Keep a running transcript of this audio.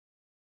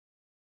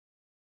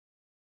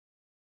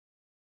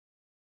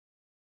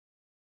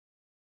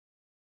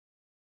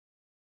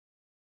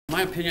In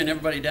my opinion,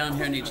 everybody down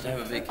here needs to have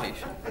a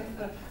vacation.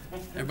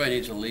 Everybody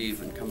needs to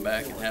leave and come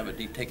back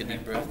and take a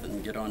deep breath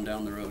and get on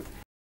down the road.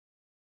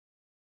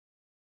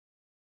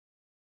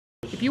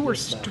 If you were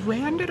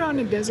stranded on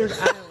a desert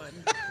island,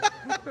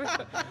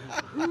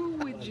 who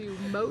would you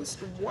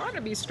most want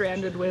to be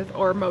stranded with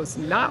or most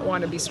not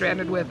want to be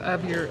stranded with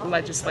of your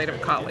legislative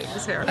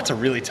colleagues here? That's a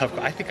really tough.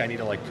 I think I need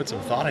to put some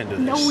thought into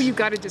this. No, you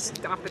got to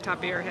just off the top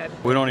of your head.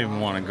 We don't even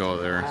want to go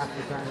there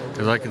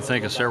because I can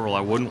think of several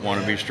I wouldn't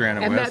want to be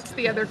stranded with. And that's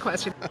the other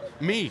question.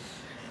 Me.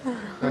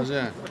 How's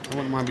that? I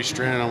wouldn't want to be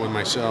stranded on with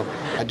myself.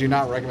 I do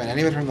not recommend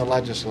anybody from the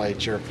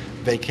legislature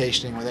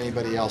vacationing with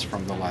anybody else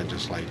from the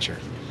legislature.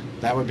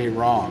 That would be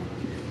wrong.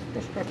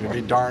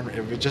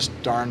 It would just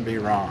darn be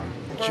wrong.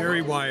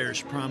 Jerry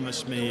Wires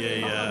promised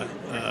me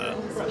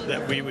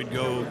that we would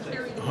go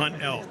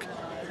hunt elk.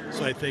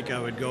 So I think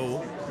I would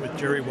go with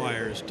Jerry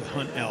Wires to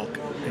hunt elk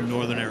in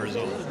northern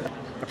Arizona.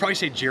 I'd probably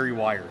say Jerry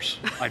Wires.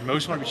 I'd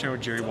most want to be stranded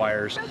with Jerry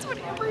Wires. That's what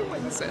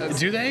everyone says.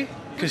 Do they?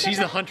 Because he's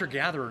the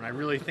hunter-gatherer, and I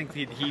really think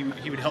that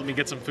he would help me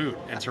get some food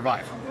and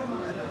survive.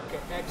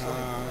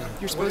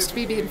 You're supposed to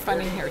be being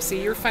funny here.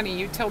 See, you're funny.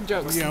 You tell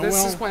jokes. Yeah, this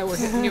well, is why we're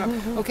hitting you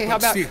up. Okay, how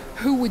about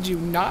who would you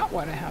not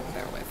want to have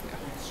there with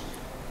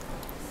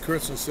you?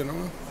 Kirsten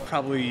Cinema.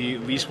 Probably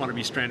at least want to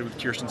be stranded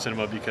with Kirsten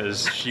Cinema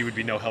because she would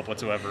be no help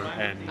whatsoever,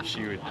 and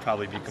she would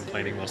probably be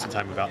complaining most of the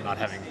time about not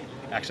having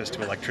access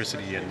to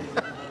electricity and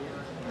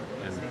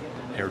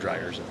hair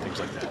dryers and things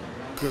like that.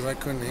 Because I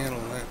couldn't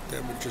handle that.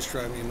 That would just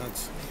drive me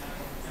nuts.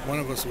 One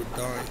of us would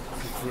die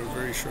for a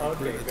very short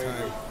period of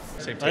time.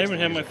 I even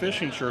have my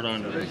fishing shirt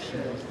on today.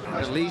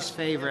 My least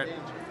favorite,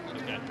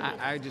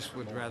 I just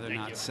would rather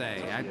not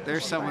say.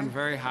 There's someone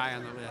very high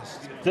on the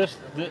list.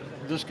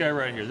 This guy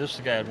right here, this is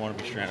the guy I'd want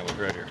to be stranded with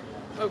right here.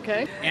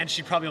 Okay. And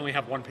she'd probably only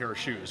have one pair of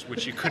shoes,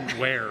 which she couldn't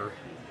wear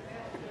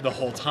the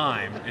whole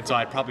time, and so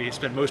I'd probably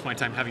spend most of my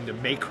time having to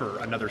make her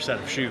another set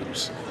of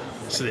shoes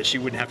so that she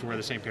wouldn't have to wear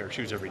the same pair of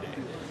shoes every day.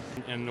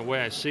 And the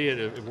way I see it,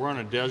 if we're on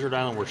a desert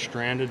island, we're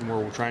stranded and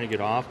we're trying to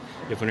get off,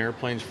 if an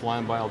airplane's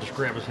flying by, I'll just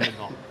grab his hand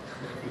and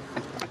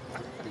go.